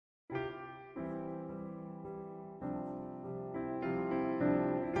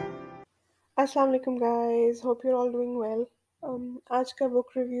Assalamu alaikum guys, hope you're all doing well. आज का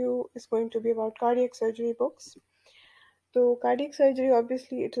book review is going to be about cardiac surgery books. तो cardiac surgery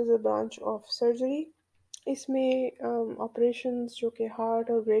obviously it is a branch of surgery. इसमें operations जो कि heart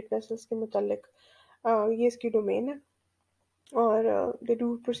और blood vessels के मुतालिक ये इसकी domain है और they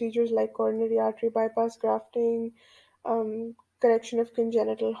do procedures like coronary artery bypass grafting, um, correction of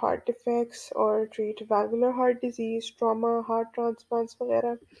congenital heart defects or treat valvular heart disease, trauma, heart transplants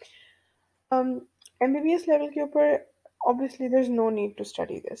वगैरह. MBBS level के ऊपर obviously there's no need to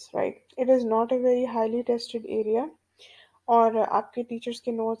study this, right? It is not a very highly tested area और आपके teachers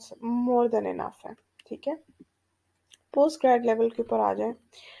के notes more than enough है, ठीक है? Post grade level के ऊपर आ जाए.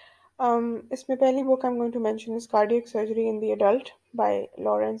 इसमें पहली book I'm going to mention is Cardiac Surgery in the Adult by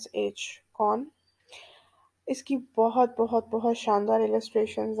Lawrence H. Kohn. इसकी बहुत बहुत बहुत शानदार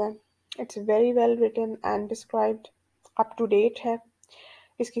illustrations हैं. It's very well written and described, up to date है.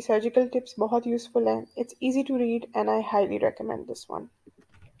 इसकी सर्जिकल टिप्स बहुत यूजफुल हैं. It's easy to read and I highly recommend this one.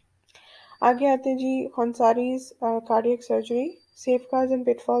 आगे आते हैं जी हंसारीज cardiac surgery, safeguards and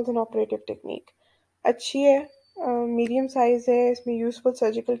pitfalls in operative technique. अच्छी है, मीडियम साइज है, इसमें यूजफुल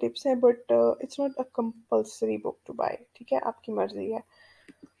सर्जिकल टिप्स हैं but it's not a compulsory book to bye, ठीक है, आपकी मर्जी है.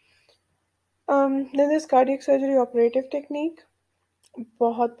 Then this cardiac surgery operative technique,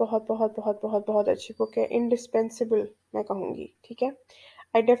 बहुत बहुत बहुत बहुत बहुत बहुत अच्छी बुक है, इंडिस्पेंसिबल मैं कहूँगी, ठीक है.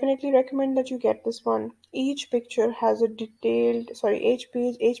 I definitely recommend that you get this one. Each picture has a detailed, sorry,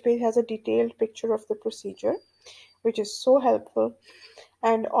 each page has a detailed picture of the procedure, which is so helpful.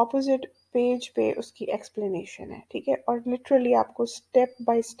 And opposite page पे उसकी explanation है, ठीक है, और literally आपको step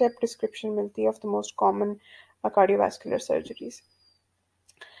by step description मिलती है of the most common cardiovascular surgeries.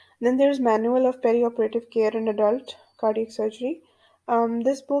 Then there's Manual of Perioperative Care in Adult Cardiac Surgery.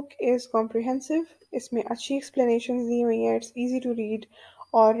 This book is comprehensive. इसमें अच्छी explanations दी हुई हैं. It's easy to read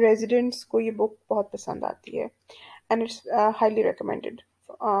और residents को ये book बहुत पसंद आती है. And it's highly recommended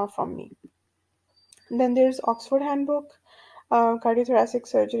from me. Then there's Oxford Handbook, Cardiothoracic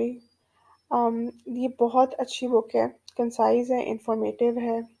Surgery. ये बहुत अच्छी बुक है, कंसाइज है, इंफॉर्मेटिव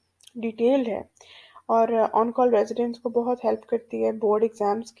है, डिटेल्ड है और ऑन कॉल रेजिडेंट्स को बहुत हेल्प करती है. बोर्ड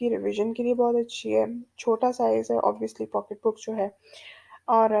एग्जाम्स की रिवीजन के लिए बहुत अच्छी है. छोटा साइज है ऑब्वियसली पॉकेट बुक जो है,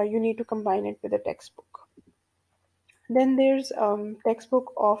 और you need to combine it with a text book. Then theirs text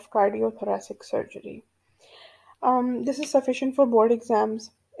book of cardiothoracic surgery. This is sufficient for board exams.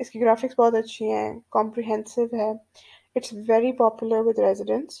 इसकी ग्राफिक्स बहुत अच्छी हैं, कॉम्प्रिहेंसिव है. It's very popular with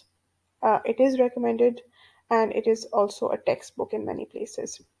residents. It is recommended and it is also a textbook in many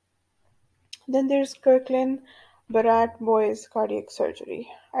places. Then there's Kirkland Barat Boys Cardiac Surgery.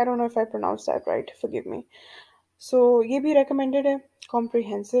 I don't know if I pronounced that right, forgive me. So ये भी recommended है,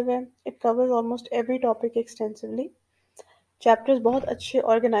 comprehensive है, it covers almost every topic extensively. Chapters बहुत अच्छे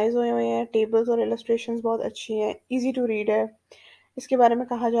organize हुए हैं, tables और illustrations बहुत अच्छी हैं, easy to read है. इसके बारे में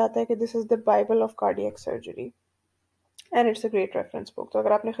कहा जाता है कि this is the Bible of cardiac surgery. And it's a great reference book. तो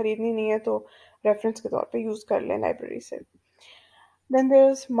अगर आपने ख़रीदनी नहीं है तो रेफरेंस के तौर पे यूज़ कर लें लाइब्रेरी से. Then there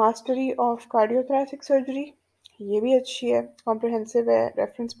is mastery of cardiothoracic surgery. ये भी अच्छी है, कॉम्प्रिहेंसिव है,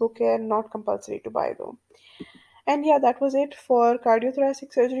 रेफरेंस बुक है, नॉट कंपल्सरी टू बाय दो. And yeah, that was it for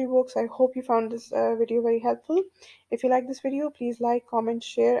cardiothoracic surgery books. I hope you found this video very helpful. If you like this video, please like,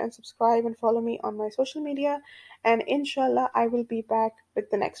 comment, share, and subscribe, and follow me on my social media. And inshallah, I will be back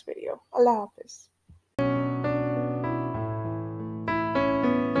with the next video. Allah Hafiz.